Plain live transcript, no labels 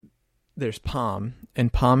there's POM,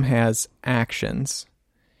 and POM has actions.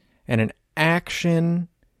 And an action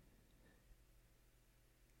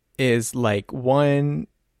is like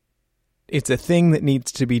it's a thing that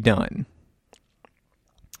needs to be done.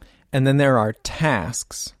 And then there are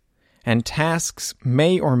tasks, and tasks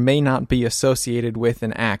may or may not be associated with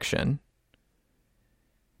an action.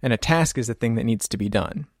 And a task is a thing that needs to be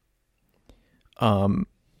done. And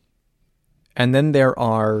then there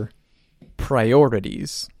are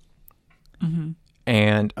priorities. Mm-hmm.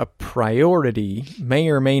 And a priority may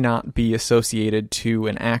or may not be associated to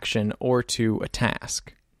an action or to a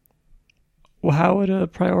task. Well, how would a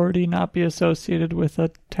priority not be associated with a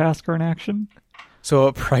task or an action? So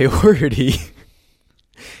a priority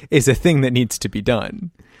is a thing that needs to be done.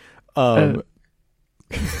 Uh,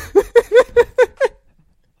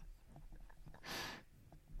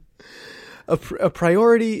 A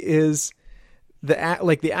priority is the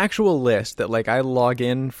actual list that like I log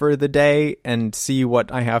in for the day and see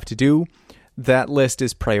what I have to do. That list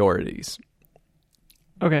is priorities.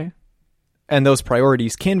 Okay. And those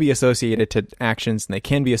priorities can be associated to actions and they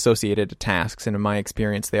can be associated to tasks. And in my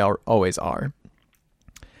experience, they always are.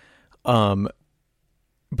 But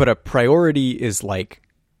a priority is like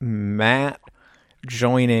Matt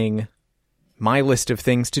joining my list of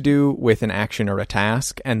things to do with an action or a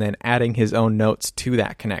task and then adding his own notes to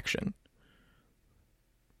that connection.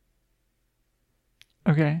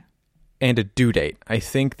 Okay. And a due date. I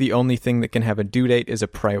think the only thing that can have a due date is a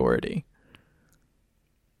priority.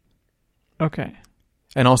 Okay.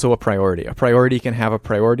 And also a priority. A priority can have a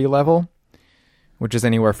priority level, which is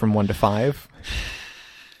anywhere from 1 to 5.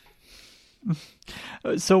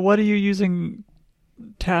 So what are you using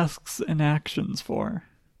tasks and actions for?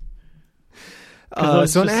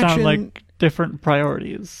 Those So an just action sound like different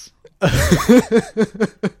priorities.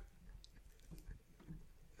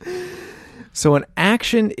 So an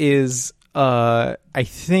action is, I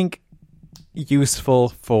think, useful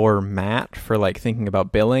for Matt for like thinking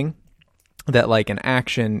about billing. That like an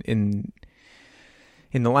action in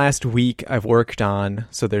the last week I've worked on.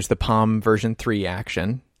 So there's the POM version 3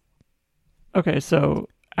 action. Okay, so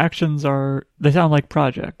actions they sound like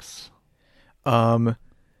projects.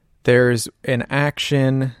 There's an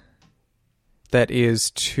action that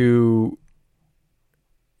is to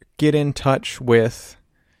get in touch with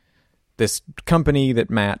this company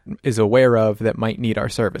that Matt is aware of that might need our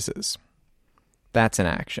services. That's an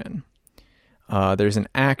action. There's an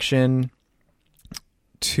action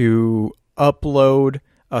to upload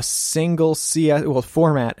a single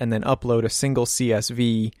format and then upload a single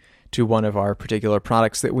CSV to one of our particular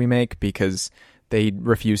products that we make because they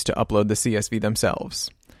refuse to upload the CSV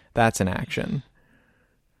themselves. That's an action.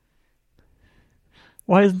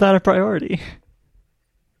 Why isn't that a priority?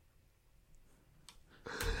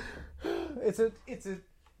 So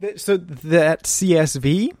that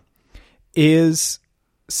CSV is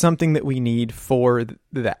something that we need for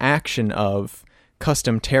the action of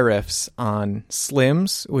custom tariffs on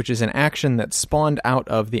Slims, which is an action that spawned out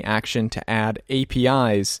of the action to add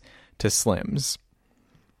APIs to Slims.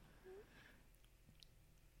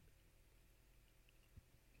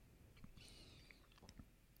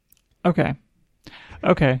 Okay.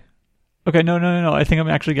 No. I think I'm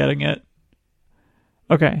actually getting it.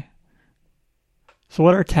 Okay. So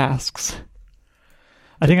what are tasks?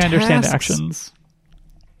 I think I understand Tasks actions.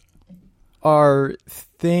 Are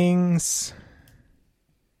things...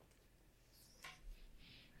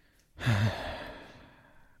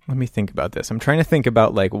 Let me think about this. I'm trying to think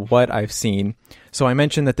about like what I've seen. So I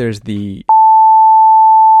mentioned that there's the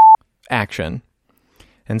action.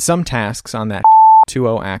 And some tasks on that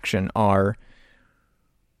 2.0 action are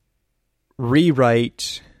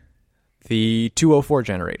rewrite the 204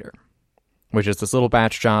 generator, which is this little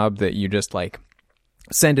batch job that you just like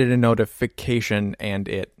send it a notification and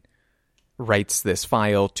it writes this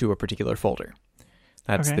file to a particular folder.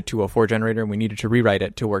 That's okay. The 204 generator, and we needed to rewrite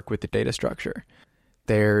it to work with the data structure.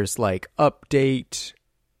 There's like update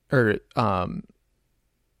or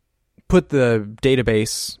put the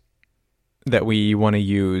database that we want to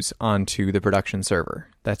use onto the production server.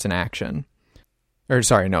 That's an action. Or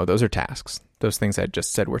sorry, no, those are tasks. Those things I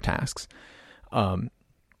just said were tasks.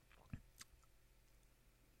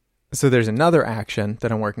 So there's another action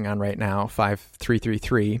that I'm working on right now,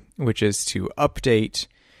 5333, which is to update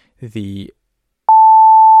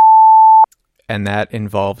and that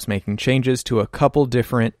involves making changes to a couple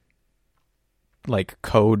different like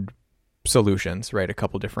code solutions, right? A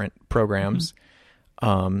couple different programs.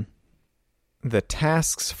 Mm-hmm. The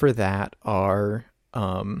tasks for that are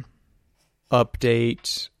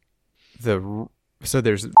update so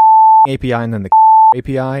there's API and then the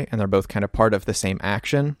API, and they're both kind of part of the same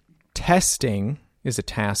action. testing is a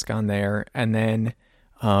task on there, and then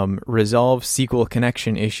resolve SQL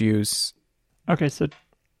connection issues. Okay, so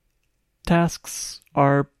tasks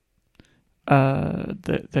are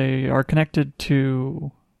they are connected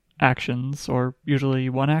to actions, or usually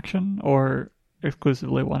one action, or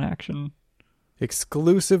exclusively one action.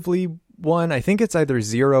 Exclusively one. I think it's either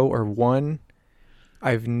 0 or 1.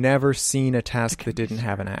 I've never seen a task that didn't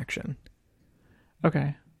have an action.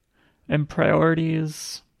 Okay. And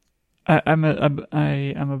priorities, I'm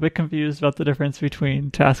a bit confused about the difference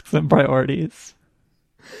between tasks and priorities.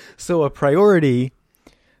 So a priority,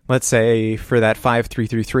 let's say for that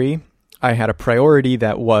 5333, I had a priority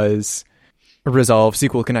that was resolve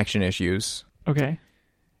SQL connection issues. Okay.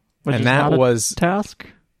 Which and is that not was a task?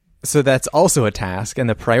 So that's also a task, and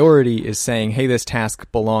the priority is saying, hey, this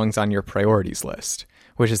task belongs on your priorities list,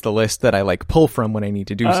 which is the list that I like pull from when I need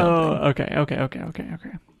to do something. Oh, okay.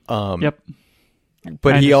 Yep.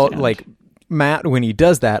 But Matt, when he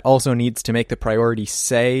does that, also needs to make the priority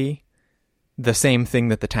say the same thing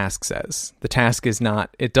that the task says. The task is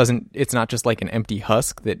not, it's not just like an empty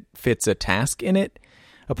husk that fits a task in it.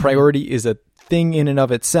 A priority is a thing in and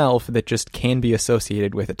of itself that just can be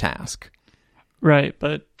associated with a task. Right,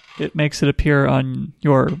 but it makes it appear on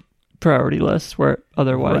your priority list where it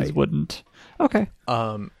otherwise wouldn't. Okay.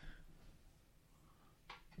 And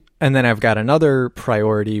then I've got another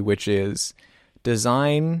priority, which is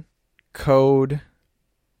design, code,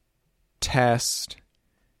 test,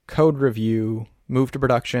 code review, move to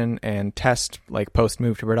production, and test like post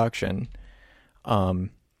move to production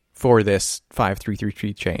for this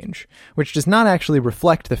 5333 change, which does not actually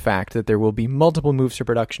reflect the fact that there will be multiple moves to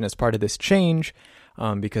production as part of this change,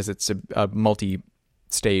 because it's a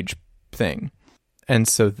multi-stage thing. And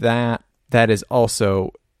so that is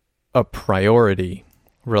also a priority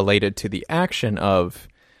related to the action of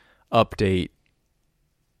update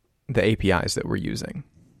the APIs that we're using.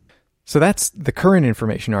 So that's the current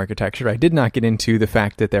information architecture. I did not get into the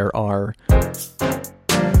fact that there are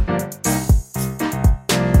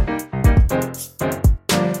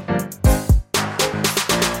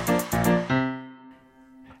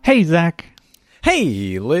Hey, Zach.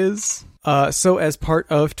 Hey, Liz. So as part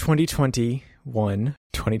of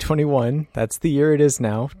 2021, that's the year it is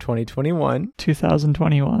now, 2021.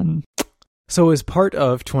 2021. So as part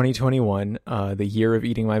of 2021, the year of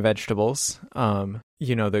eating my vegetables,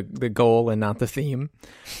 the goal and not the theme,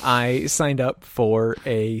 I signed up for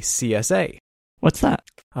a CSA. What's that?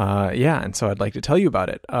 And so I'd like to tell you about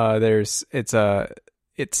it.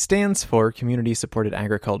 It stands for Community Supported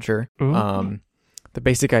Agriculture. Ooh. The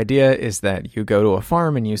basic idea is that you go to a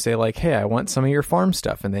farm and you say like, hey, I want some of your farm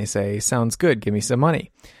stuff. And they say, sounds good. Give me some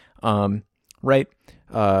money. You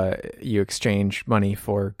exchange money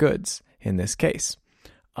for goods in this case.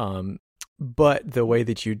 But the way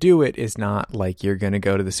that you do it is not like you're going to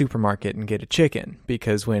go to the supermarket and get a chicken,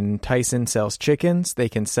 because when Tyson sells chickens, they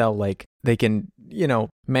can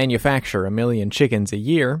manufacture 1 million chickens a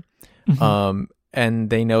year. Mm-hmm. And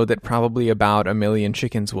they know that probably about 1 million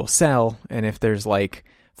chickens will sell. And if there's like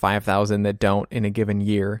 5,000 that don't in a given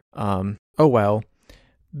year,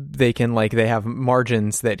 they have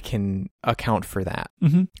margins that can account for that.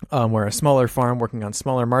 Mm-hmm. Where a smaller farm working on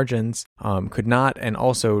smaller margins could not, and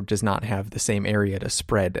also does not have the same area to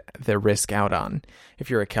spread the risk out on. If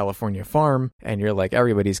you're a California farm and you're like,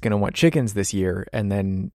 everybody's going to want chickens this year, and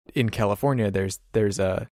then in California there's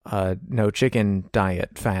a no chicken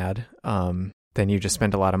diet fad, then you just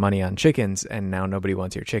spent a lot of money on chickens, and now nobody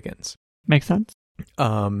wants your chickens. Makes sense.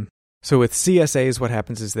 So with CSAs, what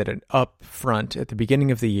happens is that up front, at the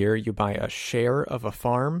beginning of the year, you buy a share of a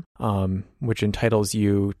farm, which entitles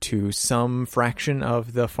you to some fraction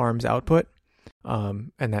of the farm's output.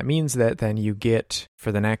 And that means that then you get,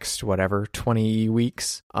 for the next, 20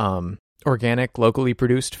 weeks, organic, locally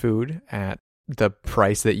produced food at the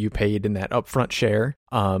price that you paid in that upfront share.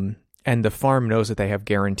 And the farm knows that they have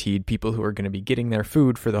guaranteed people who are going to be getting their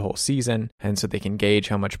food for the whole season. And so they can gauge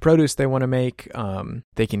how much produce they want to make.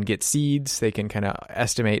 They can get seeds. They can kind of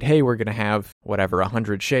estimate, hey, we're going to have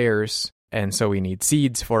 100 shares. And so we need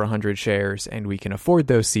seeds for 100 shares. And we can afford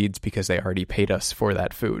those seeds because they already paid us for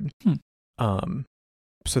that food.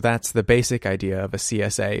 So that's the basic idea of a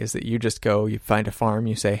CSA, is that you just go, you find a farm,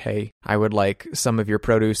 you say, hey, I would like some of your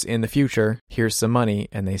produce in the future. Here's some money.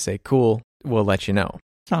 And they say, cool, we'll let you know.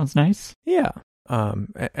 Sounds nice. Yeah.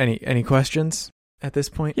 Any questions at this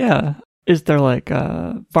point? Yeah. Is there like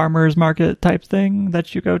a farmer's market type thing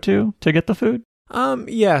that you go to get the food?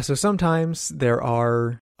 Yeah. So sometimes there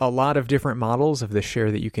are a lot of different models of the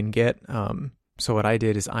share that you can get. So what I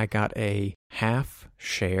did is I got a half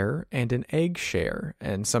share and an egg share.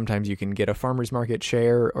 And sometimes you can get a farmer's market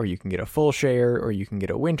share, or you can get a full share, or you can get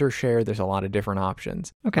a winter share. There's a lot of different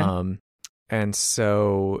options. Okay. And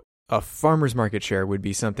so a farmer's market share would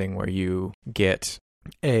be something where you get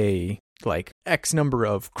a like X number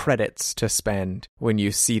of credits to spend when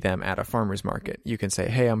you see them at a farmer's market. You can say,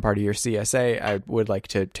 hey, I'm part of your CSA. I would like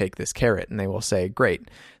to take this carrot. And they will say,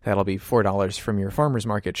 great, that'll be $4 from your farmer's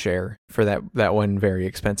market share for that one very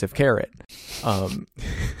expensive carrot.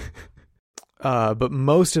 But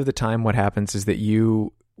most of the time what happens is that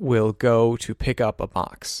you will go to pick up a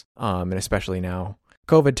box. And especially now,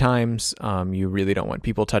 COVID times, you really don't want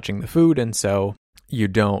people touching the food. And so you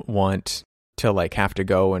don't want to like have to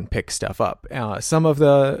go and pick stuff up. Some of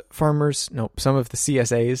the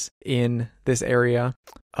CSAs in this area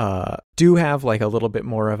do have like a little bit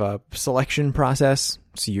more of a selection process.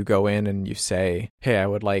 So you go in and you say, hey, I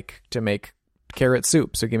would like to make carrot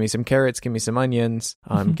soup. So give me some carrots, give me some onions,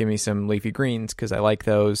 give me some leafy greens because I like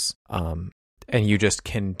those. And you just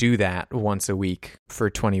can do that once a week for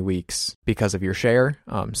 20 weeks because of your share.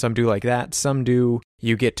 Some do like that. Some do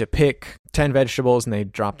you get to pick 10 vegetables and they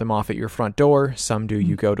drop them off at your front door. Some do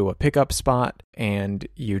you go to a pickup spot and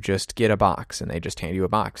you just get a box and they just hand you a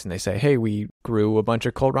box and they say, hey, we grew a bunch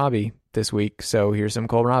of kohlrabi this week. So here's some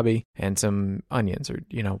kohlrabi and some onions or,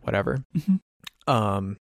 whatever.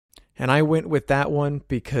 And I went with that one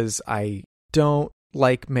because I don't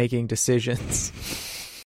like making decisions.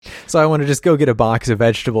 So I want to just go get a box of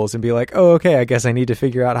vegetables and be like, oh, okay, I guess I need to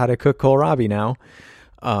figure out how to cook kohlrabi now.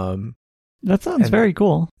 That sounds very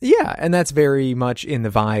cool. Yeah, and that's very much in the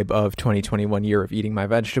vibe of 2021 year of eating my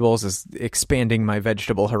vegetables, is expanding my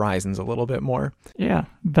vegetable horizons a little bit more. Yeah,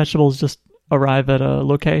 vegetables just arrive at a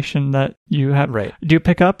location that you have. Right. Do you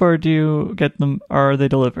pick up or do you get them, or are they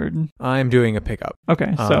delivered? I'm doing a pickup.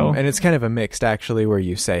 Okay, so... and it's kind of a mixed, actually, where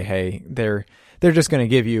you say, hey, they're just going to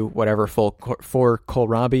give you whatever for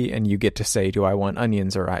kohlrabi, and you get to say, do I want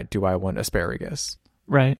onions or do I want asparagus?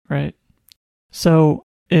 Right. So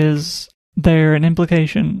is there an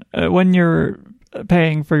implication, when you're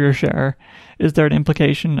paying for your share, is there an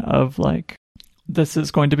implication of like, this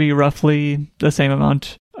is going to be roughly the same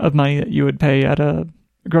amount of money that you would pay at a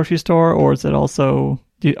grocery store, or is it also,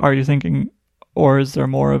 are you thinking, or is there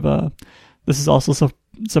more of a, this is also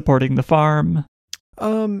supporting the farm?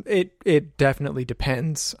 It definitely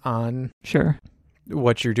depends on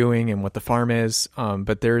what you're doing and what the farm is.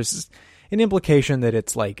 But there's an implication that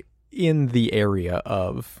it's like in the area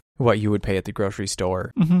of what you would pay at the grocery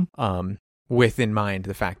store. With in mind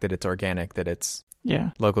the fact that it's organic, that it's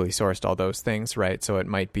locally sourced, all those things, right? So it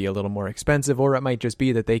might be a little more expensive, or it might just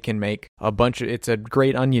be that they can make it's a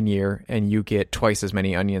great onion year and you get twice as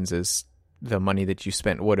many onions as the money that you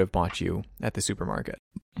spent would have bought you at the supermarket.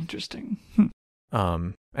 Interesting.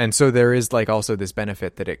 And so there is like also this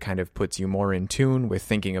benefit that it kind of puts you more in tune with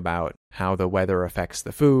thinking about how the weather affects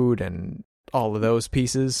the food and all of those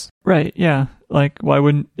pieces. Right. Yeah. Like, why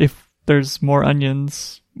wouldn't, if there's more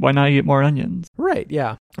onions, why not eat more onions? Right.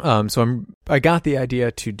 Yeah. So I got the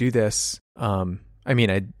idea to do this. I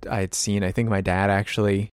mean, I had seen, I think my dad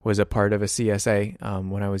actually was a part of a CSA,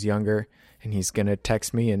 when I was younger, and he's going to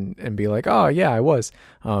text me and be like, oh yeah, I was.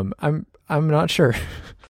 I'm not sure.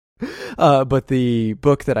 But the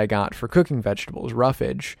book that I got for cooking vegetables,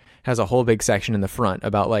 Roughage, has a whole big section in the front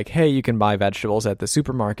about like, hey, you can buy vegetables at the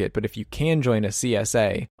supermarket, but if you can join a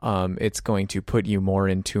CSA, it's going to put you more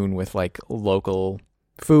in tune with like local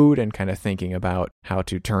food and kind of thinking about how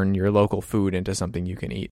to turn your local food into something you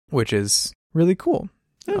can eat, which is really cool.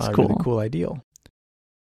 That's cool. Really cool ideal.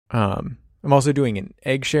 I'm also doing an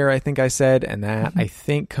egg share, I think I said, and that I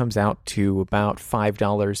think comes out to about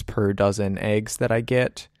 $5 per dozen eggs that I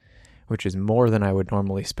get, which is more than I would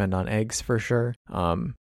normally spend on eggs for sure.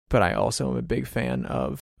 But I also am a big fan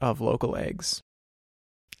of local eggs.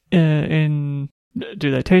 Do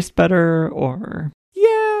they taste better or?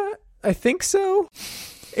 Yeah, I think so.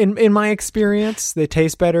 In my experience, they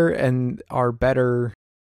taste better and are better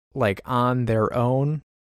like on their own.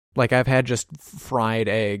 Like I've had just fried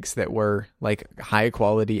eggs that were like high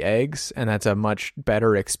quality eggs, and that's a much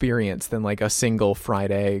better experience than like a single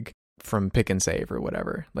fried egg from Pick and Save or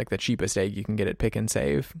whatever. Like the cheapest egg you can get at Pick and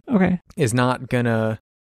Save is not gonna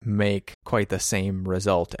make quite the same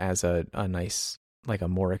result as a nice, like a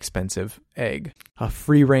more expensive egg. A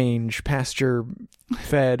free range, pasture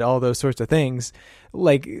fed, all those sorts of things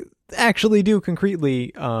like actually do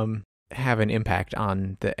concretely have an impact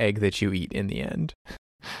on the egg that you eat in the end.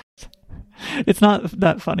 It's not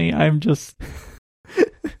that funny. I'm just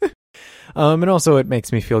and also it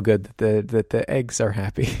makes me feel good that the eggs are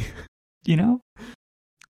happy.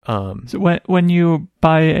 So when you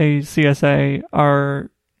buy a CSA,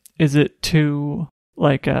 is it to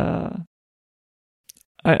like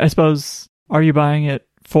I suppose, are you buying it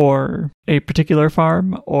for a particular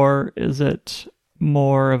farm, or is it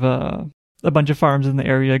more of a bunch of farms in the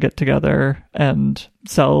area get together and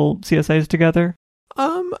sell CSAs together?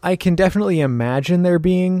 I can definitely imagine there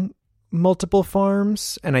being multiple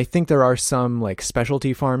farms, and I think there are some like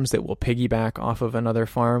specialty farms that will piggyback off of another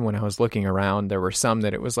farm. When I was looking around, there were some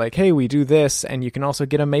that it was like, hey, we do this, and you can also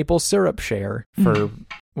get a maple syrup share for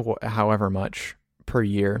however much per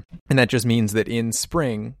year. And that just means that in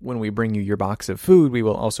spring, when we bring you your box of food, we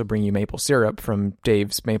will also bring you maple syrup from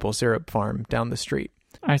Dave's maple syrup farm down the street.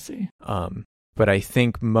 I see. But I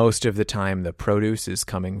think most of the time the produce is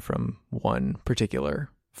coming from one particular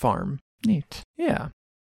farm. Neat. Yeah.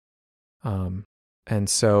 And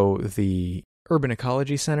so the Urban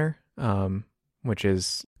Ecology Center, which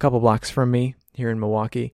is a couple blocks from me here in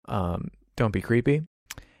Milwaukee, don't be creepy,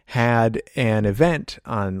 had an event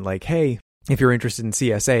on like, hey, if you're interested in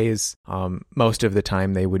CSAs, most of the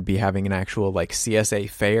time they would be having an actual like CSA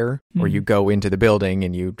fair where you go into the building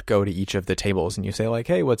and you go to each of the tables and you say like,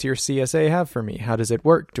 hey, what's your CSA have for me? How does it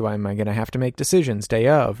work? Am I going to have to make decisions day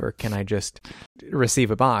of, or can I just receive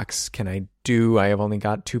a box? I have only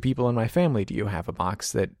got 2 people in my family. Do you have a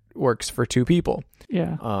box that works for 2 people?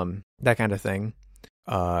 Yeah. That kind of thing.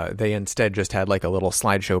 They instead just had like a little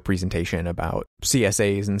slideshow presentation about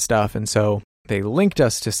CSAs and stuff. And so they linked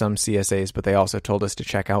us to some CSAs, but they also told us to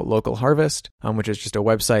check out Local Harvest, which is just a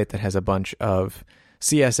website that has a bunch of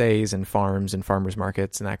CSAs and farms and farmers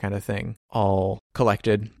markets and that kind of thing all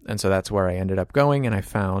collected. And so that's where I ended up going, and I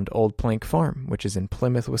found Old Plank Farm, which is in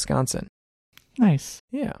Plymouth, Wisconsin. Nice.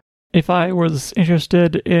 Yeah. If I was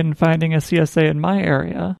interested in finding a CSA in my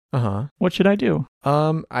area, what should I do?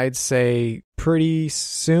 I'd say pretty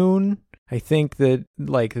soon. I think that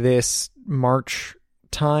like this March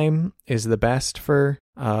time is the best for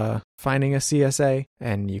finding a CSA,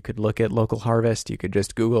 and you could look at Local Harvest. You could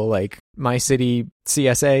just Google like my city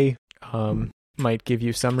CSA, might give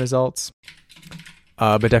you some results,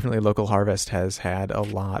 but definitely Local Harvest has had a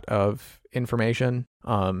lot of information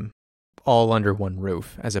all under one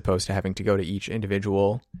roof, as opposed to having to go to each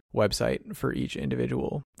individual website for each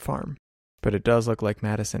individual farm. But it does look like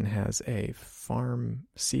Madison has a farm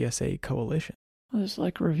CSA coalition. There's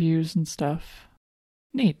like reviews and stuff.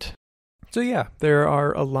 Neat. So yeah, there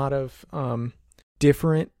are a lot of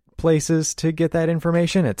different places to get that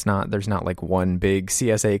information. There's not like one big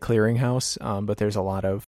CSA clearinghouse, but there's a lot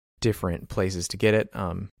of different places to get it,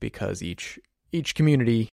 because each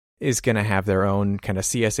community is going to have their own kind of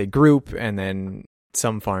CSA group, and then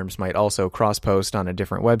some farms might also cross post on a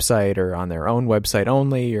different website or on their own website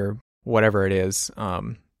only, or whatever it is.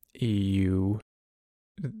 You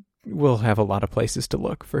will have a lot of places to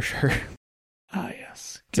look for sure. Ah,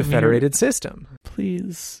 yes. It's a federated system.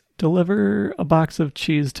 Please deliver a box of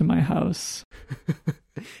cheese to my house.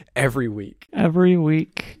 Every week. Every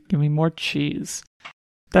week. Give me more cheese.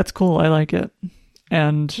 That's cool. I like it.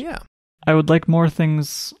 And yeah, I would like more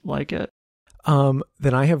things like it.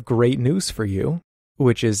 Then I have great news for you,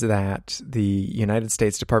 which is that the United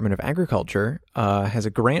States Department of Agriculture has a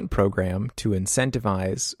grant program to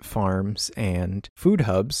incentivize farms and food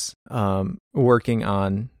hubs working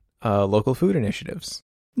on local food initiatives.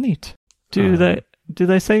 Neat. Do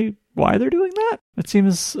they say why they're doing that? It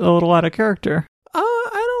seems a little out of character.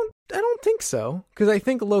 I don't think so, because I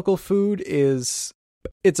think local food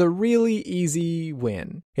it's a really easy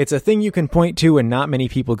win. It's a thing you can point to, and not many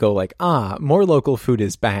people go like, more local food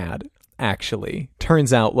is bad. Actually,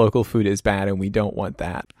 turns out local food is bad, and we don't want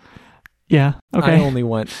that. Yeah. Okay. I only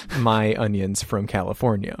want my onions from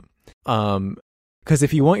California. Because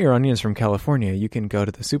if you want your onions from California, you can go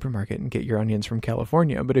to the supermarket and get your onions from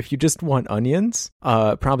California. But if you just want onions,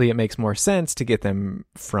 probably it makes more sense to get them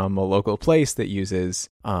from a local place that uses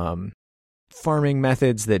farming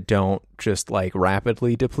methods that don't just like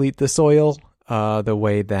rapidly deplete the soil the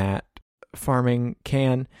way that farming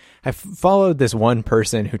can. I've followed this one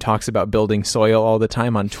person who talks about building soil all the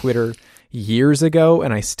time on Twitter years ago,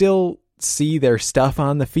 and I still see their stuff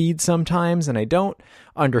on the feed sometimes, and I don't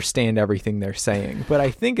understand everything they're saying, but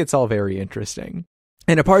I think it's all very interesting.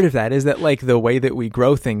 And a part of that is that like the way that we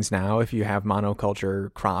grow things now, if you have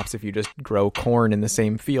monoculture crops, if you just grow corn in the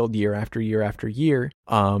same field year after year after year,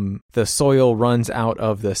 the soil runs out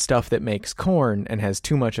of the stuff that makes corn and has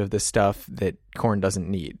too much of the stuff that corn doesn't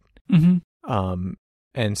need. Mm-hmm.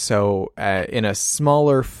 And so in a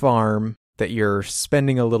smaller farm that you're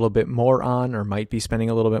spending a little bit more on, or might be spending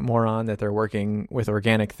a little bit more on, that they're working with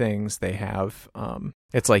organic things, they have,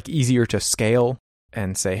 it's like easier to scale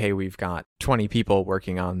and say, hey, we've got 20 people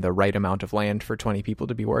working on the right amount of land for 20 people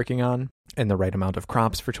to be working on and the right amount of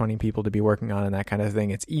crops for 20 people to be working on and that kind of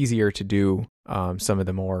thing. It's easier to do some of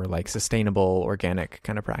the more like sustainable, organic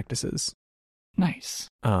kind of practices. Nice.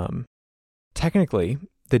 Technically,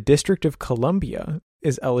 the District of Columbia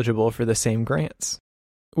is eligible for the same grants,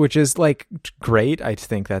 which is like great. I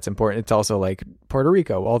think that's important. It's also like Puerto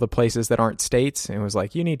Rico, all the places that aren't states. And it was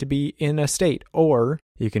like, you need to be in a state or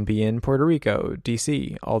you can be in Puerto Rico,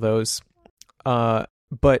 DC, all those. But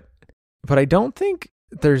I don't think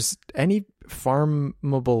there's any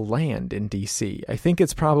farmable land in DC. I think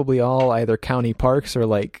it's probably all either county parks or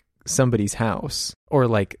like somebody's house or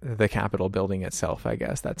like the Capitol building itself. I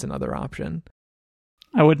guess that's another option.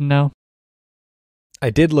 I wouldn't know. I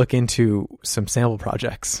did look into some sample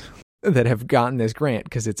projects that have gotten this grant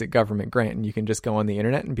because it's a government grant and you can just go on the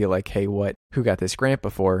internet and be like, hey, who got this grant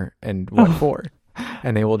before and what for?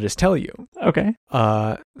 And they will just tell you. Okay.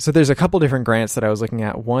 So there's a couple different grants that I was looking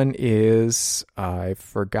at. One is, I've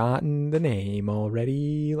forgotten the name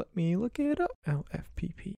already. Let me look it up.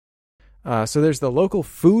 LFPP. So there's the Local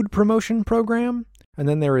Food Promotion Program. And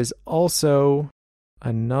then there is also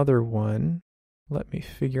another one. Let me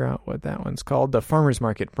figure out what that one's called. The Farmers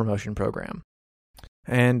Market Promotion Program.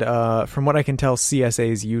 And from what I can tell,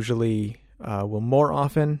 CSAs usually will more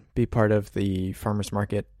often be part of the Farmers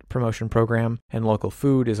Market Promotion Program. And local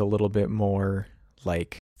food is a little bit more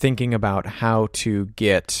like thinking about how to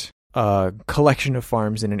get a collection of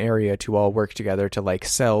farms in an area to all work together to like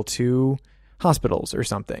sell to hospitals or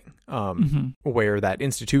something, where that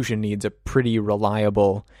institution needs a pretty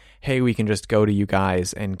reliable, hey, we can just go to you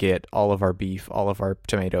guys and get all of our beef, all of our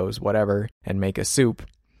tomatoes, whatever, and make a soup,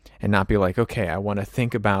 and not be like, okay, I want to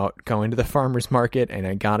think about going to the farmer's market and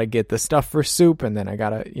I got to get the stuff for soup and then I got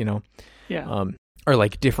to, or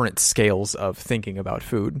like different scales of thinking about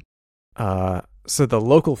food. So the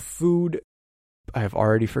local food, I've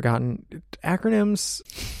already forgotten, acronyms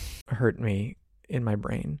hurt me in my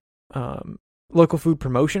brain. Local food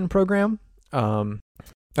promotion program. I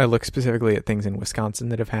look specifically at things in Wisconsin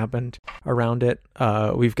that have happened around it.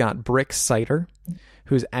 We've got Brick Cider,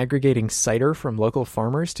 who's aggregating cider from local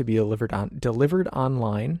farmers to be delivered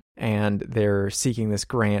online, and they're seeking this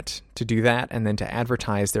grant to do that and then to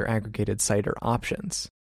advertise their aggregated cider options.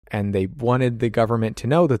 And they wanted the government to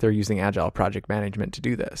know that they're using Agile project management to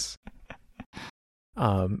do this.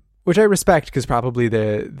 Which I respect, because probably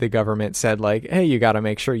the government said like, hey, you got to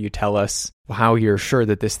make sure you tell us how you're sure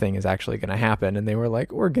that this thing is actually going to happen. And they were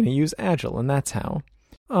like, we're going to use Agile, and that's how.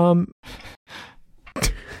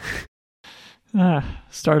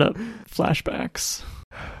 Startup flashbacks.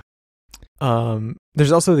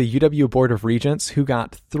 There's also the UW Board of Regents, who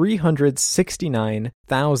got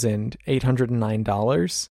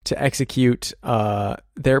 $369,809 to execute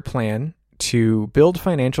their plan to build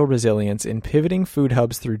financial resilience in pivoting food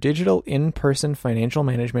hubs through digital in-person financial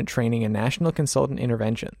management training and national consultant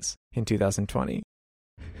interventions in 2020.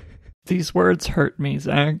 These words hurt me,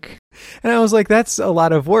 Zach. And I was like, that's a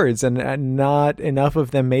lot of words, and not enough of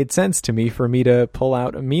them made sense to me for me to pull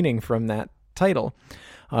out a meaning from that title.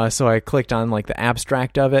 So I clicked on like the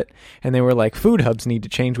abstract of it, and they were like, food hubs need to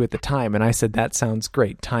change with the time. And I said, that sounds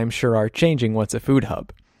great. Times sure are changing. What's a food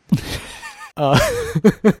hub?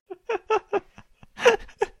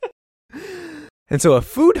 And so a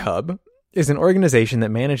food hub is an organization that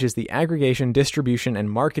manages the aggregation, distribution,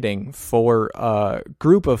 and marketing for a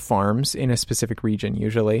group of farms in a specific region,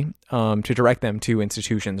 usually, to direct them to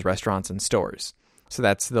institutions, restaurants, and stores. So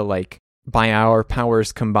that's the like, by our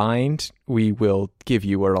powers combined, we will give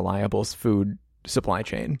you a reliable food supply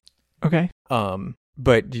chain. Okay.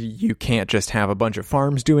 But you can't just have a bunch of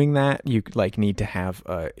farms doing that. You like need to have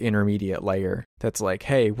an intermediate layer that's like,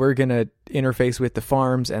 hey, we're going to interface with the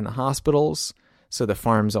farms and the hospitals. So the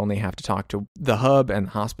farms only have to talk to the hub and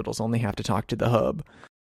the hospitals only have to talk to the hub.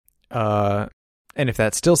 And if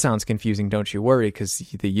that still sounds confusing, don't you worry, because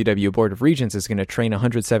the UW Board of Regents is going to train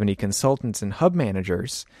 170 consultants and hub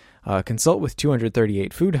managers, consult with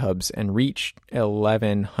 238 food hubs, and reach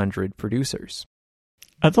 1,100 producers.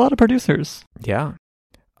 That's a lot of producers. Yeah.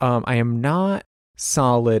 I am not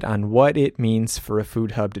solid on what it means for a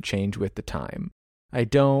food hub to change with the time. I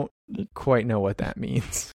don't quite know what that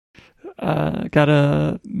means.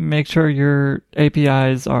 Gotta make sure your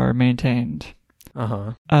APIs are maintained.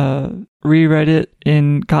 Rewrite it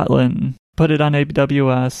in Kotlin. Put it on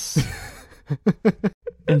AWS.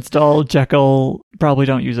 Install Jekyll. Probably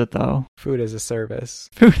don't use it though. Food as a service.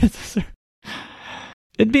 Food as a service.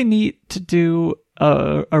 It'd be neat to do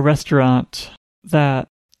a restaurant that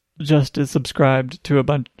just is subscribed to a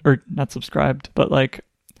bunch, or not subscribed, but like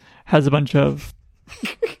has a bunch of,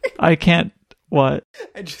 I can't What?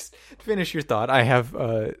 I just finish your thought. I have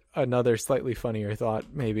another slightly funnier thought,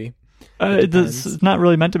 maybe. This is not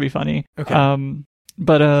really meant to be funny. Okay.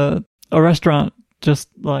 But a restaurant just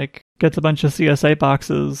like gets a bunch of CSA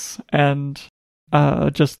boxes and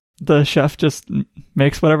just the chef just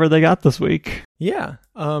makes whatever they got this week. Yeah.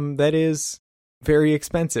 That is very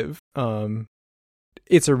expensive.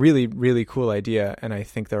 It's a really, really cool idea, and I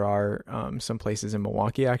think there are some places in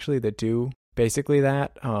Milwaukee actually that do basically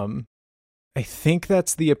that. I think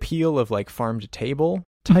that's the appeal of like farm to table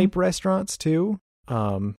type restaurants too.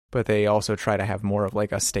 But they also try to have more of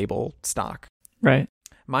like a stable stock. Right.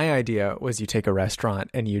 My idea was you take a restaurant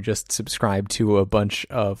and you just subscribe to a bunch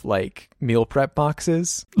of like meal prep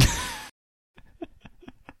boxes.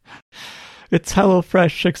 It's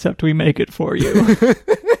HelloFresh, except we make it for you.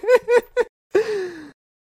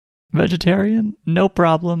 Vegetarian? No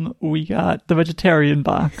problem. We got the vegetarian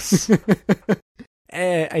box.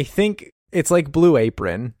 I think it's like Blue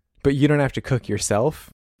Apron, but you don't have to cook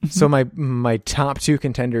yourself. So my top two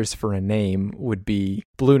contenders for a name would be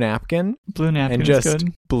Blue Napkin. Blue Napkin and just is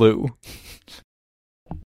good. Blue.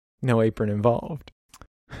 No apron involved.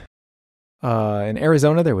 In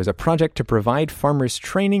Arizona, there was a project to provide farmers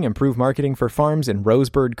training, improve marketing for farms in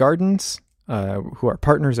Rosebird Gardens, who are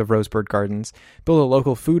partners of Rosebird Gardens, build a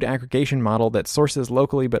local food aggregation model that sources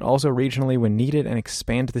locally but also regionally when needed, and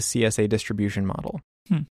expand the CSA distribution model.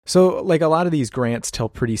 So, like, a lot of these grants tell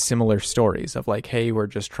pretty similar stories of, like, hey, we're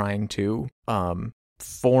just trying to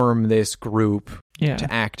form this group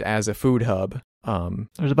to act as a food hub.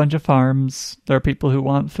 There's a bunch of farms. There are people who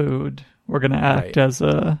want food. We're going to act as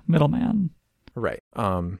a middleman. Right.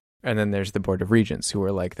 And then there's the Board of Regents, who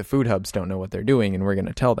are like, the food hubs don't know what they're doing, and we're going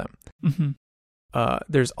to tell them.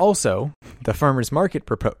 There's also the Farmers Market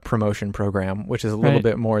Promotion Program, which is a little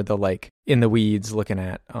bit more the, like, in the weeds, looking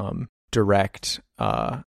at direct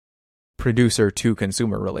producer to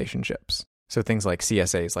consumer relationships. So things like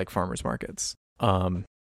CSAs, like farmers markets.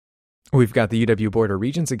 We've got the UW Board of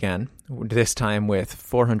Regents again, this time with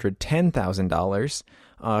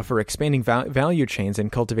 $410,000 for expanding value chains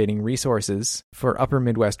and cultivating resources for upper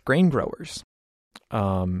Midwest grain growers.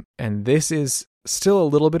 And this is still a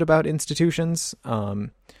little bit about institutions,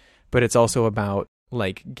 but it's also about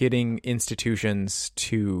like getting institutions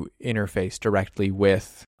to interface directly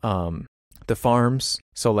with the farms.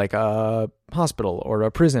 So like a hospital or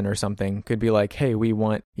a prison or something could be like, hey, we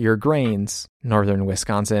want your grains, northern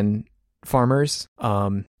Wisconsin farmers,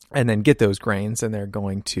 and then get those grains, and they're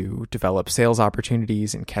going to develop sales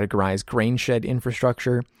opportunities and categorize grain shed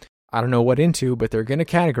infrastructure. I don't know what into, but they're going to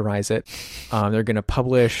categorize it. They're going to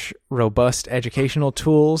publish robust educational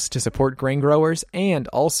tools to support grain growers, and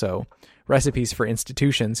also recipes for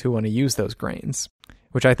institutions who want to use those grains,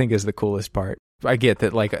 which I think is the coolest part. I get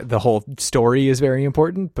that, like, the whole story is very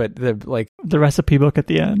important, but the recipe book at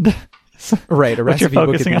the end. Right, a recipe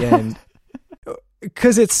book at the end.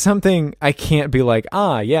 Because it's something I can't be like,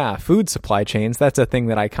 food supply chains. That's a thing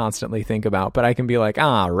that I constantly think about. But I can be like,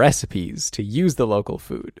 recipes to use the local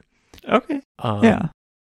food. Okay.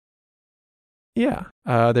 Yeah.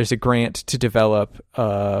 There's a grant to develop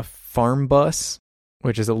a farm bus,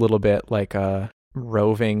 which is a little bit like a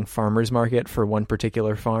roving farmer's market for one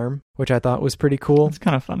particular farm, which I thought was pretty cool. It's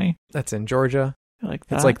kind of funny. That's in Georgia. I like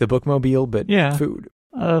that. It's like the Bookmobile, but food.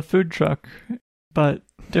 A food truck, but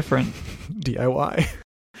different. DIY.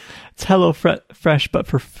 It's HelloFresh, but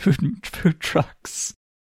for food trucks.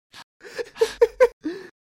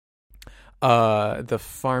 The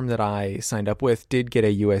farm that I signed up with did get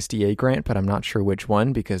a USDA grant, but I'm not sure which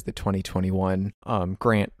one because the 2021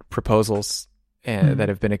 grant proposals that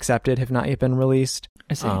have been accepted have not yet been released.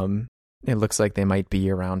 I see. It looks like they might be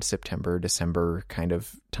around September, December kind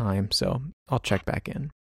of time, so I'll check back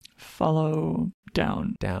in. Follow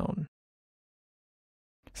down.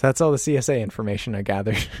 So that's all the CSA information I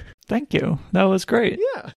gathered. Thank you. That was great.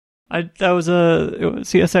 Yeah.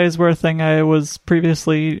 CSAs were a thing I was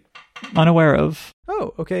previously unaware of.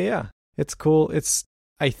 Oh, okay, yeah. It's cool.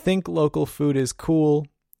 I think local food is cool.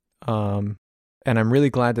 And I'm really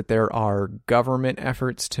glad that there are government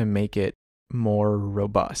efforts to make it more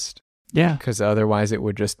robust. Yeah. Because otherwise it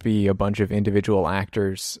would just be a bunch of individual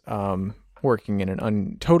actors working in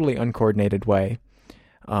an totally uncoordinated way.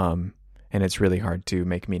 And it's really hard to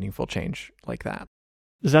make meaningful change like that.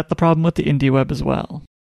 Is that the problem with the IndieWeb as well?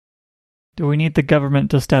 Do we need the government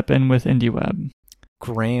to step in with IndieWeb?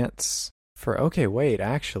 Grants for... Okay, wait,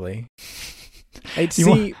 actually.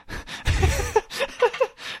 See...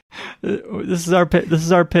 This is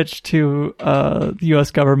our pitch to the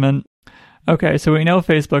U.S. government. Okay, so we know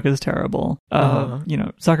Facebook is terrible.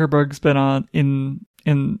 Zuckerberg's been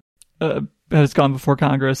has gone before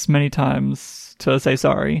Congress many times to say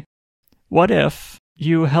sorry. What if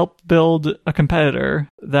you help build a competitor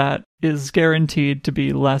that is guaranteed to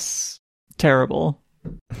be less terrible?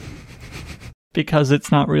 Because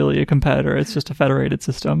it's not really a competitor, it's just a federated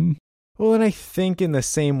system. Well, and I think in the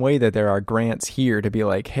same way that there are grants here to be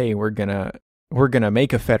like, hey, we're gonna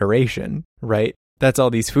make a federation, right? That's all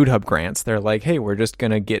these Food Hub grants. They're like, hey, we're just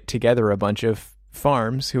gonna get together a bunch of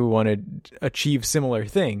farms who want to achieve similar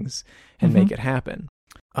things and make it happen.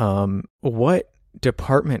 What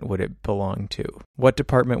department would it belong to? What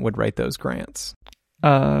department would write those grants?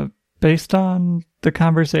 Based on the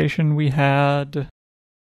conversation we had,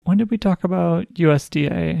 when did we talk about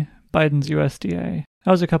USDA? Biden's USDA.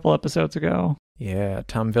 That was a couple episodes ago. Yeah,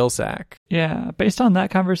 Tom Vilsack. Yeah, based on that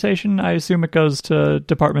conversation, I assume it goes to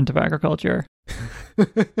Department of Agriculture.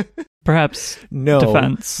 Perhaps no,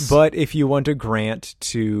 defense. But if you want a grant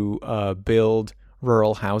to build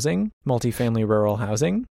rural housing, multifamily rural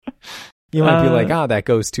housing, you might be like, that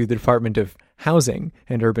goes to the Department of Housing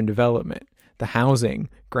and Urban Development. The housing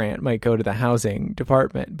grant might go to the housing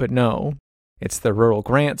department, but no, it's the rural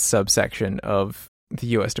grants subsection of the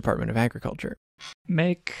U.S. Department of Agriculture.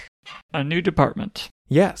 Make a new department.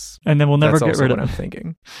 Yes. And then we'll never get rid of it. That's also what I'm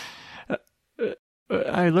thinking.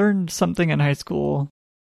 I learned something in high school,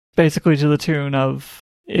 basically to the tune of,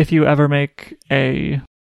 if you ever make a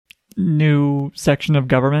new section of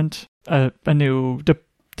government, a new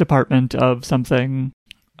department of something,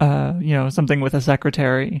 something with a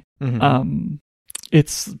secretary,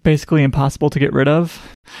 it's basically impossible to get rid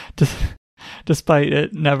of, despite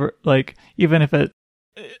it never, like, even if it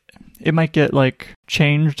might get, like,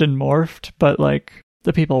 changed and morphed, but, like,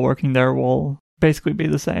 the people working there will basically be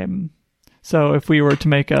the same. So if we were to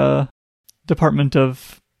make a department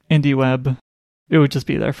of IndieWeb, it would just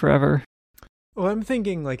be there forever. Well, I'm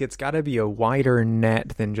thinking, like, it's got to be a wider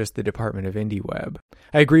net than just the Department of IndieWeb.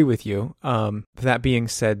 I agree with you. That being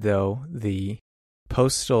said, though, the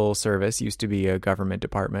Postal Service used to be a government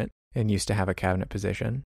department and used to have a cabinet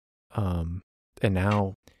position. And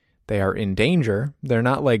now they are in danger. They're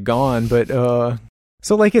not, like, gone, but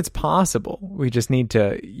so, like, it's possible. We just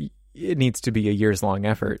it needs to be a years-long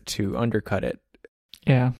effort to undercut it.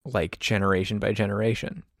 Yeah. Like, generation by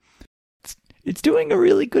generation. It's doing a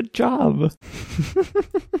really good job.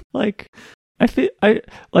 Like,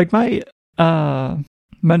 my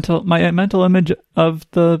mental image of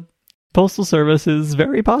the Postal Service is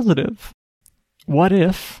very positive. What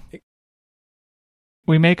if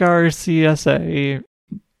we make our CSA-based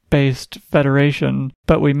federation,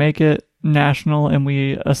 but we make it national and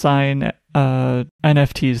we assign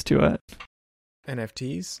NFTs to it?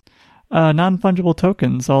 NFTs? Non-fungible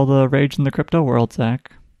tokens, all the rage in the crypto world,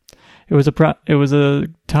 Zach. It was a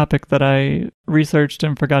topic that I researched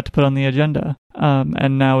and forgot to put on the agenda,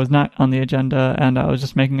 and now is not on the agenda, and I was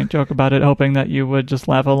just making a joke about it, hoping that you would just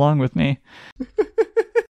laugh along with me.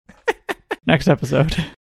 Next episode.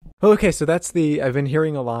 Okay, so I've been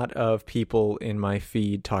hearing a lot of people in my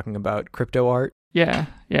feed talking about crypto art. Yeah,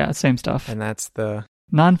 same stuff. And that's the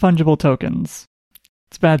non-fungible tokens.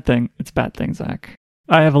 It's a bad thing. It's a bad thing, Zach.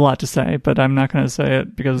 I have a lot to say, but I'm not going to say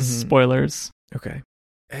it because spoilers. Okay.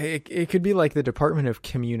 It could be like the Department of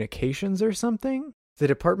Communications or something. The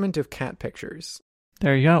Department of Cat Pictures.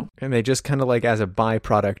 There you go. And they just kind of, like, as a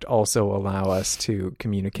byproduct also allow us to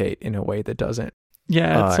communicate in a way that doesn't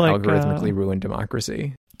it's like algorithmically ruin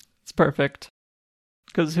democracy. It's perfect.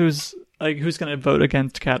 Because who's going to vote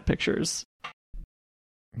against cat pictures?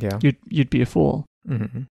 Yeah. You'd be a fool.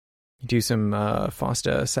 Mm-hmm. You do some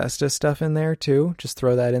FOSTA SESTA stuff in there too. Just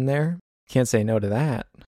throw that in there. Can't say no to that.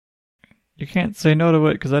 You can't say no to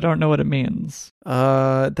it because I don't know what it means.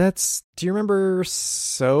 Do you remember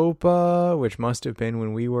SOPA, which must have been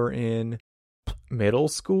when we were in middle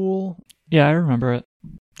school? Yeah, I remember it.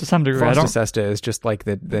 To some degree, FOSTA SESTA is just like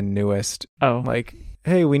the newest. Oh. Like,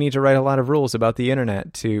 hey, we need to write a lot of rules about the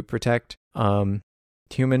internet to protect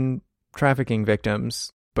human trafficking victims.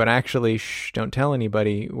 But actually, don't tell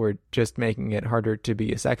anybody. We're just making it harder to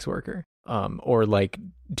be a sex worker. Or like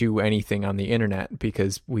do anything on the internet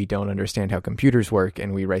because we don't understand how computers work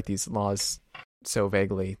and we write these laws so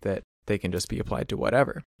vaguely that they can just be applied to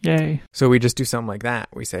whatever. Yay. So we just do something like that.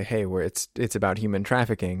 We say, hey, it's about human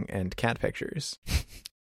trafficking and cat pictures.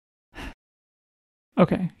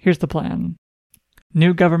 Okay, here's the plan.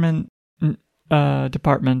 New government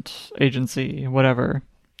department, agency, whatever.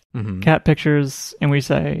 Mm-hmm. Cat pictures, and we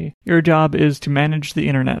say, your job is to manage the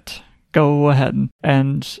internet. Go ahead.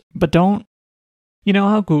 But don't, you know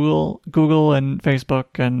how Google and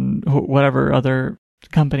Facebook and whatever other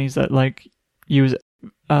companies that like use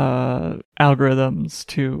algorithms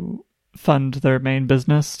to fund their main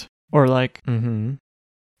business, or like Mm-hmm.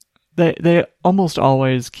 they almost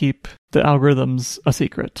always keep the algorithms a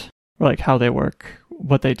secret, or like how they work,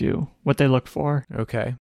 what they do, what they look for.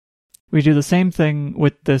 Okay. We do the same thing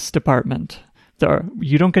with this department.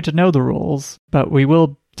 You don't get to know the rules, but we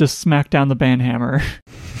will just smack down the ban hammer.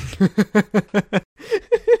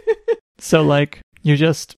 So like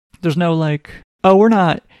there's no like, oh, we're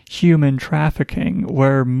not human trafficking,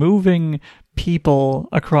 we're moving people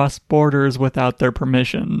across borders without their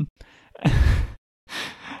permission.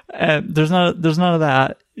 And there's none of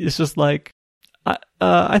that. It's just like,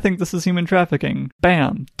 I think this is human trafficking.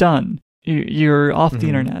 Bam, done. You're off the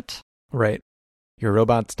internet. Right. Your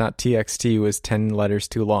robots.txt was 10 letters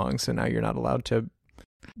too long, so now you're not allowed to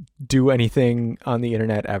do anything on the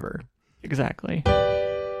internet ever. Exactly.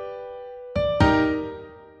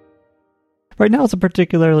 Right now it's a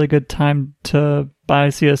particularly good time to buy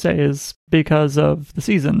CSAs because of the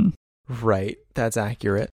season. Right. That's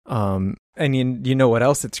accurate. And you know what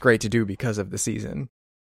else it's great to do because of the season?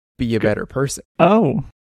 Be a better person. Oh.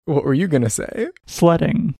 What were you going to say?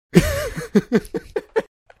 Sledding.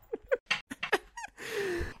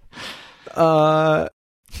 So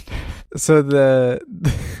the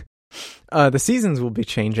seasons will be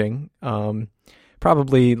changing.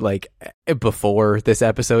 Probably like before this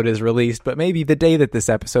episode is released, but maybe the day that this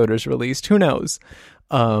episode is released, who knows?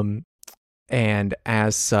 And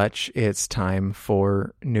as such, it's time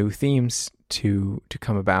for new themes to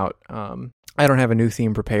come about. I don't have a new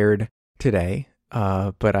theme prepared today,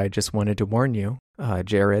 but I just wanted to warn you,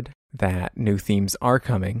 Jared, that new themes are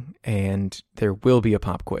coming, and there will be a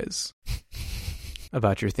pop quiz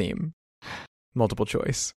about your theme. Multiple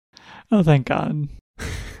choice. Oh, thank God.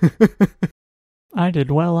 I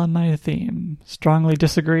did well on my theme. Strongly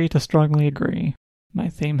disagree to strongly agree. My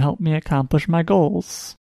theme helped me accomplish my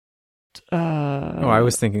goals. I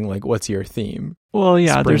was thinking, like, what's your theme? Well,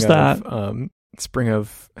 yeah, there's that. Spring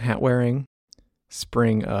of hat wearing.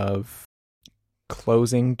 Spring of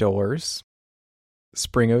closing doors.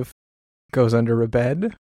 Spring of goes under a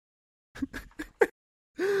bed.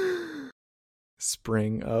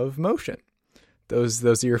 Spring of motion. Those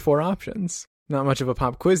are your 4 options. Not much of a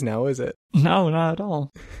pop quiz now, is it? No, not at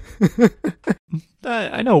all.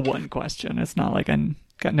 I know one question. It's not like I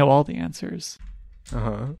know all the answers.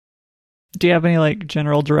 Uh-huh. Do you have any like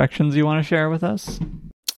general directions you want to share with us?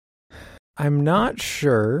 I'm not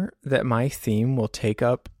sure that my theme will take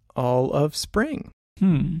up all of spring.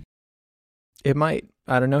 It might.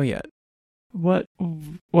 I don't know yet. What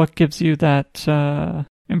gives you that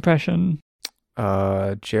impression?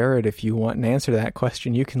 Jared, if you want an answer to that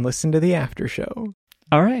question, you can listen to the after show.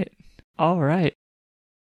 All right.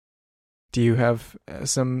 Do you have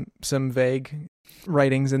some vague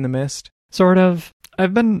writings in the mist? Sort of. I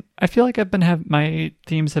feel like my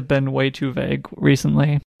themes have been way too vague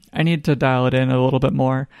recently. I need to dial it in a little bit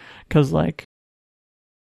more, because like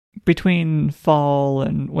between fall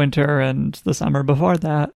and winter and the summer before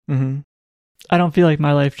that, I don't feel like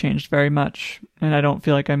my life changed very much, and I don't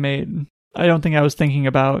feel like I don't think I was thinking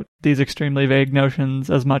about these extremely vague notions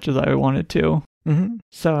as much as I wanted to.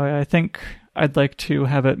 So I think I'd like to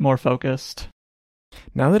have it more focused.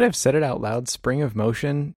 Now that I've said it out loud, Spring of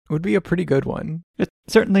Motion would be a pretty good one. It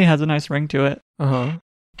certainly has a nice ring to it. Uh-huh.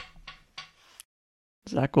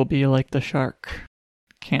 Zach will be like the shark.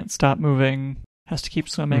 Can't stop moving. Has to keep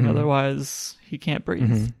swimming, otherwise he can't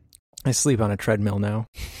breathe. I sleep on a treadmill now.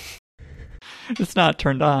 It's not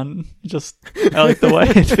turned on. Just, I like the way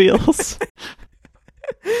it feels.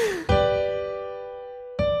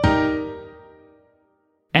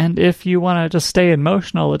 And if you want to just stay in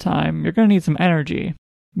motion all the time, you're going to need some energy.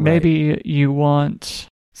 Maybe you want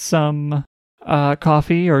some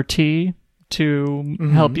coffee or tea to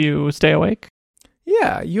help you stay awake.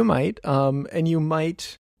 Yeah, you might. And you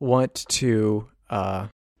might want to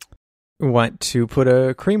put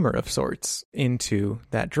a creamer of sorts into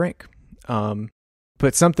that drink.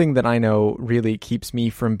 But something that I know really keeps me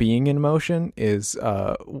from being in motion is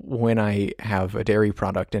when I have a dairy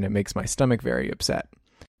product and it makes my stomach very upset.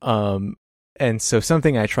 And so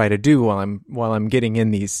something I try to do while I'm getting in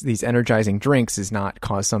these energizing drinks is not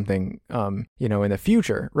cause something in the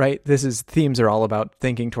future, right? Themes are all about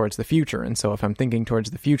thinking towards the future. And so if I'm thinking towards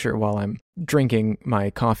the future while I'm drinking my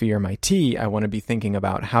coffee or my tea, I want to be thinking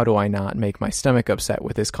about how do I not make my stomach upset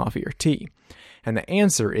with this coffee or tea? And the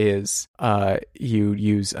answer is you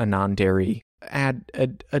use a non-dairy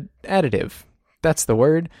additive. That's the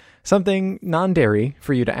word. Something non-dairy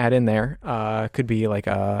for you to add in there. Could be like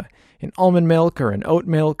an almond milk or an oat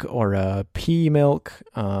milk or a pea milk.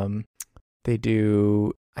 I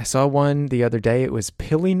saw one the other day. It was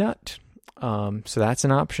Pilly Nut. So that's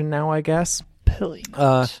an option now, I guess. Pilly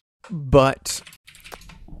Nut. But,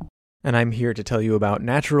 and I'm here to tell you about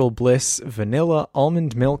Natural Bliss Vanilla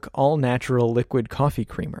Almond Milk All Natural Liquid Coffee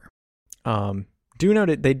Creamer. Do note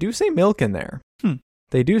it, they do say milk in there.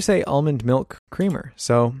 They do say almond milk creamer.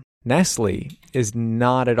 So Nestle is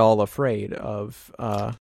not at all afraid of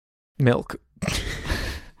milk.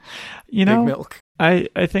 You know, Big milk.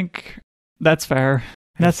 I think that's fair.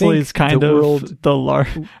 Nestle is kind of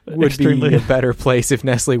the would extremely be a better place if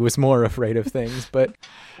Nestle was more afraid of things. But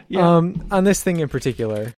yeah. on this thing in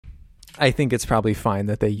particular, I think it's probably fine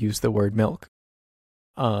that they use the word milk.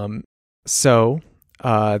 So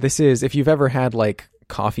this is, if you've ever had like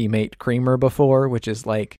Coffee Mate creamer before, which is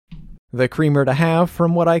like the creamer to have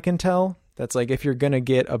from what I can tell. That's like, if you're going to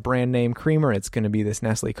get a brand name creamer, it's going to be this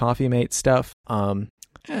Nestle Coffee Mate stuff.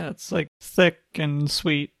 Yeah, it's like thick and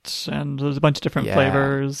sweet, and there's a bunch of different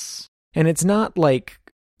flavors. And it's not like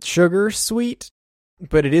sugar sweet,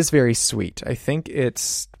 but it is very sweet. I think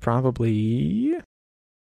it's probably...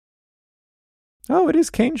 Oh, it is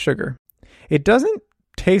cane sugar. It doesn't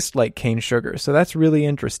taste like cane sugar, so that's really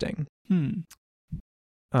interesting.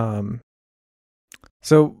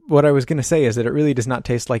 So what I was going to say is that it really does not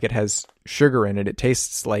taste like it has sugar in it. It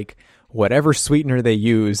tastes like whatever sweetener they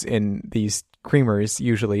use in these creamers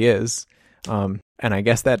usually is. And I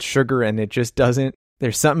guess that's sugar, and it just doesn't...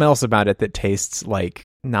 There's something else about it that tastes like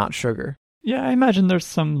not sugar. Yeah, I imagine there's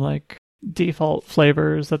some like default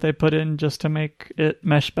flavors that they put in just to make it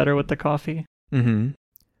mesh better with the coffee. And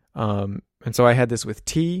so I had this with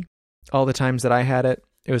tea all the times that I had it.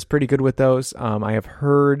 It was pretty good with those. I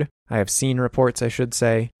have seen reports, I should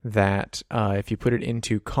say, that if you put it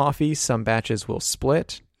into coffee, some batches will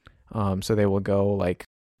split. So they will go like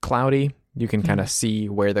cloudy. You can kind of see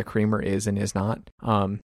where the creamer is and is not.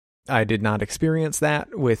 I did not experience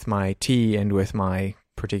that with my tea and with my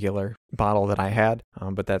particular bottle that I had,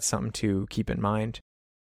 but that's something to keep in mind.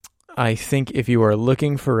 I think if you are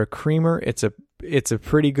looking for a creamer, it's a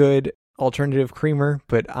pretty good alternative creamer,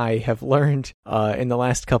 but I have learned in the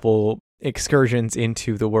last couple excursions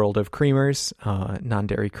into the world of creamers,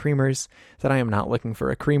 non-dairy creamers, that I am not looking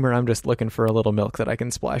for a creamer. I'm just looking for a little milk that I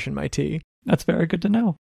can splash in my tea. That's very good to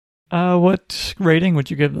know. What rating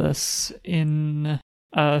would you give this in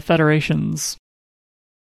federations?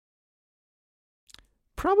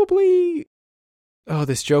 Probably... Oh,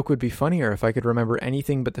 this joke would be funnier if I could remember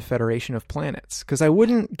anything but the Federation of Planets. Because I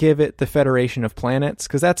wouldn't give it the Federation of Planets,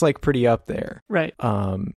 because that's like pretty up there. Right.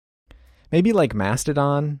 Maybe like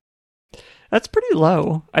Mastodon. That's pretty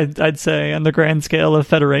low, I'd say, on the grand scale of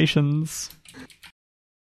federations.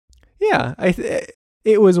 Yeah,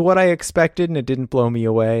 it was what I expected, and it didn't blow me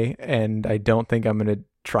away, and I don't think I'm going to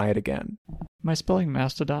try it again. Am I spelling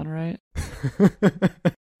Mastodon right?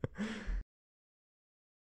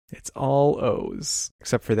 It's all O's,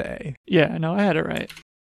 except for the A. Yeah, no, I had it right.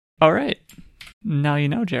 All right. Now you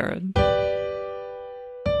know, Jared.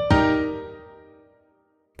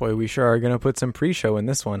 Boy, we sure are going to put some pre-show in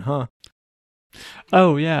this one, huh?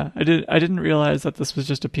 Oh, yeah. I didn't realize that this was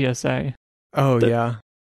just a PSA. Oh, yeah.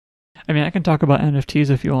 I mean, I can talk about NFTs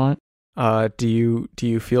if you want. Do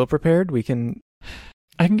you feel prepared? I can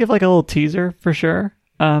give like a little teaser for sure.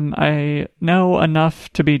 I know enough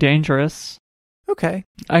to be dangerous. Okay.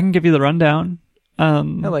 I can give you the rundown. I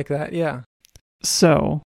like that, yeah.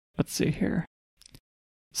 So, let's see here.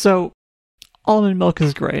 So, almond milk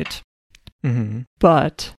is great. Mm-hmm.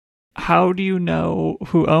 But how do you know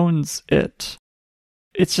who owns it?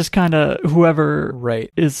 It's just kind of whoever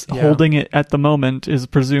is holding it at the moment is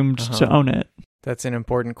presumed to own it. That's an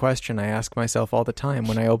important question I ask myself all the time.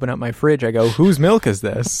 When I open up my fridge, I go, whose milk is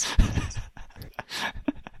this?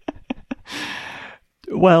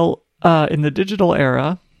 Well, in the digital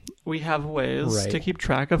era, we have ways to keep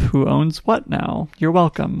track of who owns what now. You're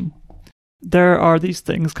welcome. There are these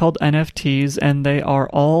things called NFTs, and they are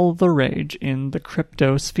all the rage in the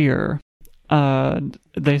crypto sphere.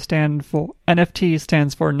 They stand for... NFT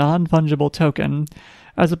stands for non-fungible token,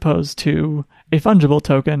 as opposed to a fungible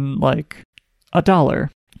token like $1.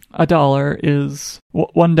 $1 is...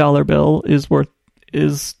 $1 bill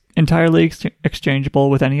is entirely exchangeable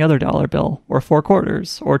with any other dollar bill, or 4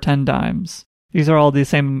 quarters, or 10 dimes. These are all the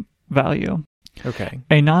same value. Okay.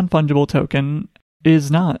 A non-fungible token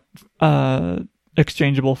is not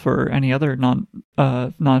exchangeable for any other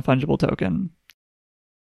non-fungible token.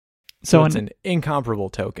 So it's an incomparable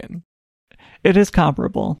token. It is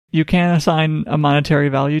comparable. You can assign a monetary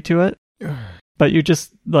value to it, but you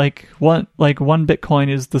just one Bitcoin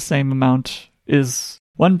is the same amount.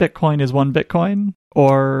 One Bitcoin is one Bitcoin,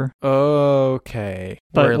 or okay,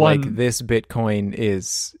 but like this Bitcoin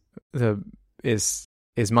is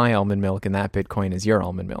my almond milk, and that Bitcoin is your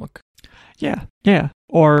almond milk. Yeah.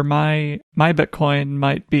 Or my Bitcoin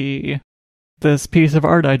might be this piece of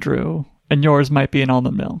art I drew, and yours might be an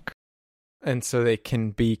almond milk. And so they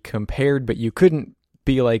can be compared, but you couldn't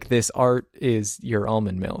be like, this art is your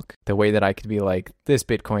almond milk, the way that I could be like, this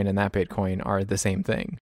Bitcoin and that Bitcoin are the same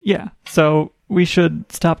thing. Yeah. So we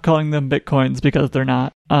should stop calling them Bitcoins because they're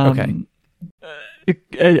not. Okay.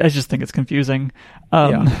 I just think it's confusing.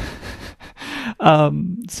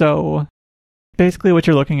 So basically what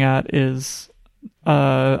you're looking at is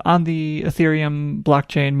on the Ethereum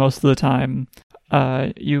blockchain most of the time,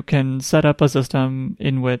 you can set up a system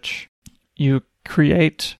in which you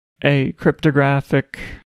create a cryptographic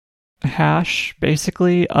hash,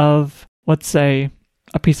 basically, of, let's say,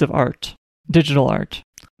 a piece of art, digital art.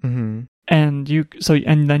 Mm-hmm. And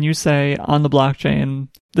then you say on the blockchain,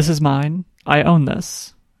 this is mine. I own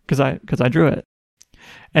this because I drew it.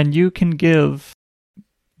 And you can give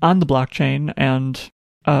on the blockchain, and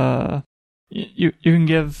you can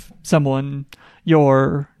give someone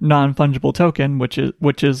your non-fungible token,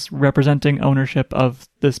 which is representing ownership of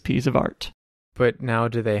this piece of art. But now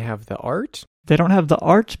do they have the art? They don't have the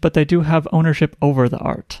art, but they do have ownership over the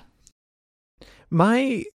art.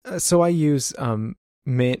 So I use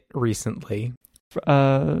Mint recently.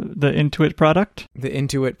 The Intuit product? The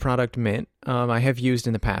Intuit product Mint. I have used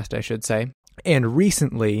in the past, I should say. And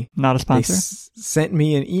recently, not a sponsor, they sent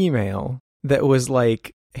me an email that was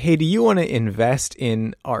like, hey, do you want to invest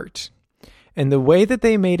in art? And the way that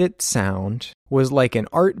they made it sound was like an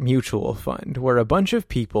art mutual fund where a bunch of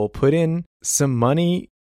people put in some money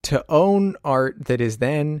to own art that is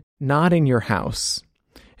then not in your house.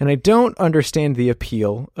 And I don't understand the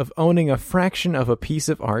appeal of owning a fraction of a piece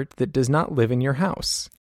of art that does not live in your house.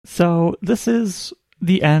 So this is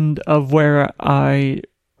the end of where I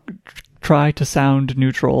try to sound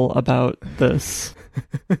neutral about this.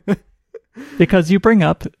 Because you bring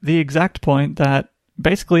up the exact point that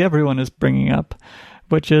basically everyone is bringing up,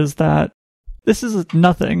 which is that this is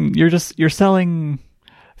nothing. You're selling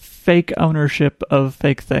fake ownership of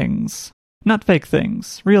fake things. Not fake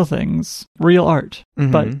things, real art,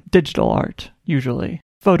 but digital art, usually.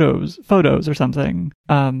 Photos or something.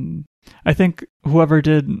 I think whoever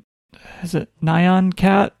did, is it Nyan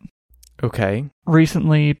Cat? Okay.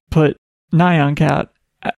 Recently put Nyan Cat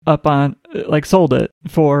up on, like, sold it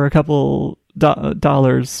for a couple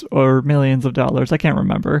dollars or millions of dollars. I can't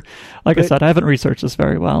remember. But I said, I haven't researched this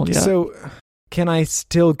very well yet. So, can I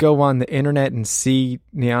still go on the internet and see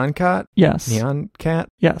Nyan Cat? Yes. Nyan Cat?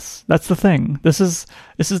 Yes, that's the thing. This is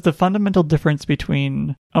the fundamental difference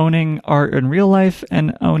between owning art in real life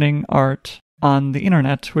and owning art on the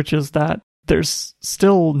internet, which is that there's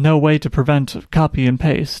still no way to prevent copy and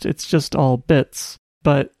paste. It's just all bits.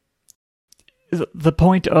 But the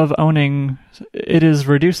point of owning it is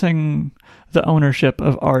reducing the ownership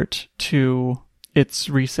of art to its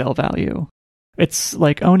resale value. It's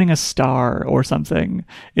like owning a star or something.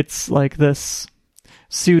 It's like this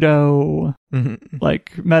pseudo,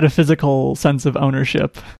 like, metaphysical sense of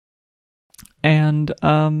ownership. And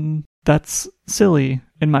that's silly,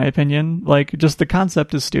 in my opinion. Like, just the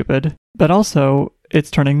concept is stupid. But also,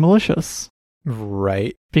 it's turning malicious.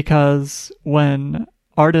 Right. Because when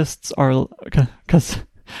artists are... Because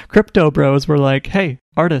crypto bros were like, hey,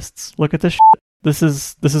 artists, look at this shit. This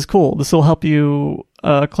is cool. This will help you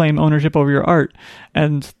claim ownership over your art.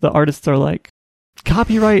 And the artists are like,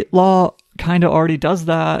 copyright law kind of already does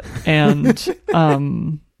that. And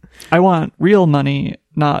I want real money,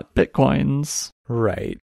 not Bitcoins.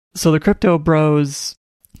 Right. So the crypto bros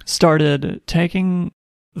started taking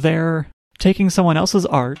someone else's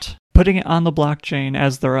art, putting it on the blockchain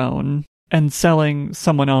as their own, and selling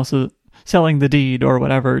the deed or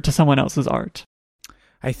whatever to someone else's art.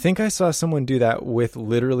 I think I saw someone do that with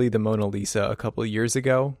literally the Mona Lisa a couple of years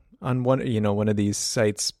ago on one of these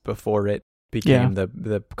sites before it became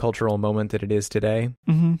the cultural moment that it is today.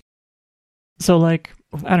 Mm-hmm. So, like,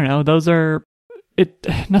 I don't know,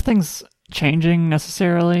 nothing's changing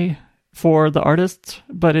necessarily for the artists,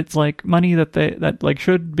 but it's like money that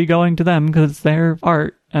should be going to them because it's their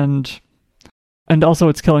art, and also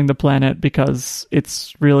it's killing the planet because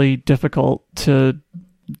it's really difficult to,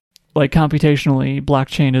 like, computationally,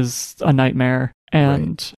 blockchain is a nightmare.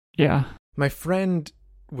 And yeah. My friend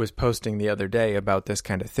was posting the other day about this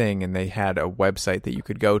kind of thing, and they had a website that you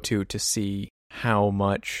could go to see how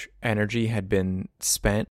much energy had been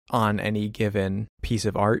spent on any given piece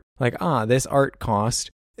of art. Like, this art cost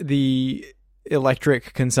the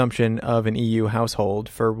electric consumption of an EU household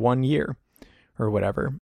for 1 year, or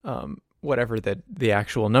whatever. Whatever the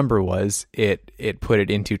actual number was, it put it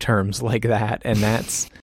into terms like that, and that's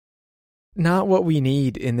not what we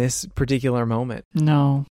need in this particular moment.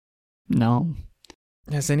 No. No.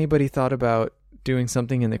 Has anybody thought about doing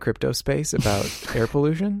something in the crypto space about air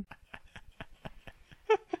pollution?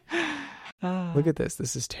 Look at this.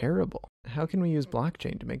 This is terrible. How can we use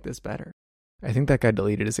blockchain to make this better? I think that guy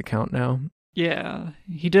deleted his account now. Yeah,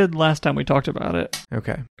 he did last time we talked about it.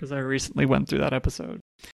 Okay. Because I recently went through that episode.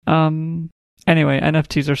 Anyway,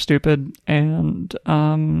 NFTs are stupid, and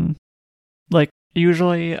like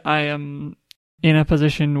usually I am in a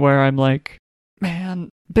position where I'm like, man,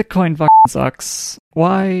 Bitcoin fucking sucks.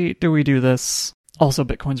 Why do we do this? Also,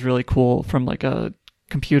 Bitcoin's really cool from like a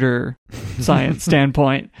computer science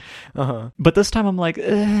standpoint. But this time I'm like,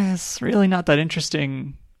 it's really not that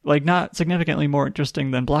interesting. Like, not significantly more interesting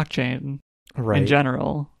than blockchain in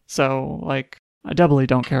general. So, like, I doubly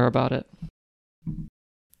don't care about it.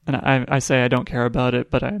 And I say I don't care about it,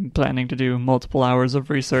 but I'm planning to do multiple hours of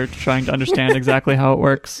research trying to understand exactly how it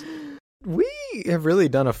works. We have really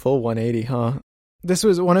done a full 180, huh? This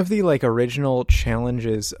was one of the, like, original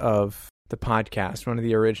challenges of the podcast. One of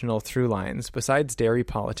the original through lines, besides dairy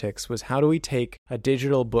politics, was how do we take a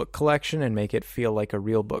digital book collection and make it feel like a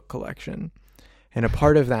real book collection? And a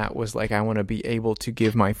part of that was like, I want to be able to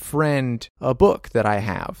give my friend a book that I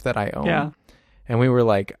have, that I own. Yeah. And we were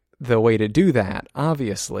like, the way to do that,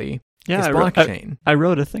 obviously, is blockchain. I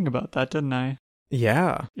wrote a thing about that, didn't I?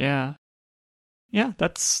 Yeah. Yeah. Yeah,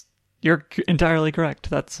 you're entirely correct.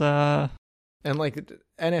 That's, And like,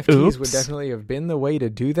 NFTs would definitely have been the way to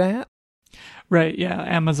do that. Right, yeah.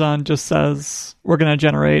 Amazon just says, we're going to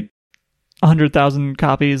generate 100,000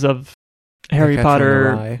 copies of Harry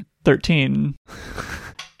Potter 13,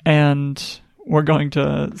 and we're going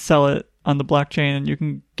to sell it on the blockchain, and you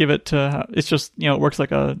can give it to, it's just, it works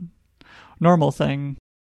like a normal thing.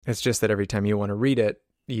 It's just that every time you want to read it,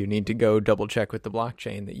 you need to go double check with the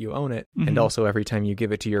blockchain that you own it. Mm-hmm. And also every time you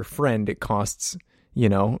give it to your friend, it costs,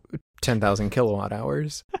 10,000 kilowatt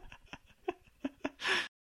hours.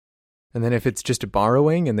 And then if it's just a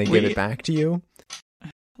borrowing and they give it back to you,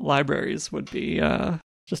 libraries would be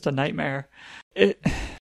just a nightmare.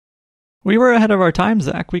 We were ahead of our time,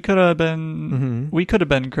 Zach. We could have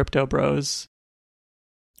been crypto bros.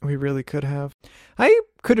 We really could have. I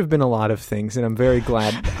could have been a lot of things, and I'm very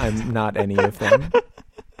glad I'm not any of them.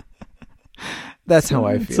 That's how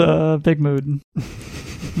I feel. It's a big mood.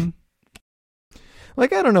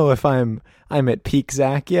 Like, I don't know if I'm at peak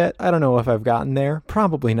Zach yet. I don't know if I've gotten there.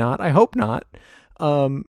 Probably not. I hope not.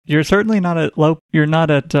 You're certainly not at you're not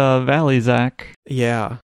at Valley, Zach.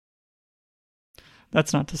 Yeah.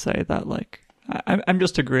 That's not to say that, like, I'm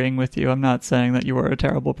just agreeing with you. I'm not saying that you were a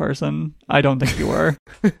terrible person. I don't think you were.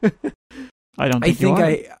 I don't think you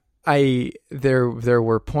are. There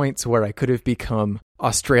were points where I could have become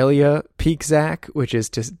Australia peak Zach, which is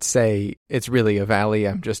to say it's really a valley.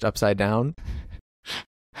 I'm just upside down.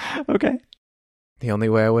 Okay. The only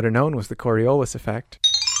way I would have known was the Coriolis effect.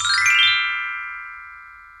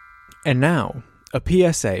 And now, a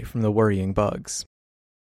PSA from the Worrying Bugs.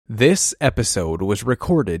 This episode was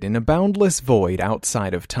recorded in a boundless void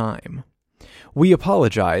outside of time. We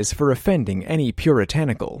apologize for offending any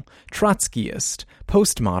puritanical, Trotskyist,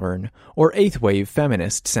 postmodern, or eighth-wave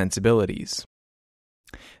feminist sensibilities.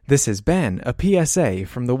 This has been a PSA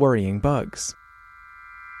from the Worrying Bugs.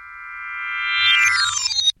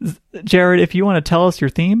 Jared, if you want to tell us your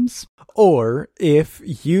themes? Or if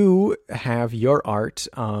you have your art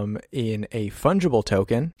in a fungible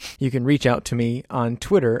token, you can reach out to me on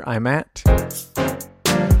Twitter. I'm at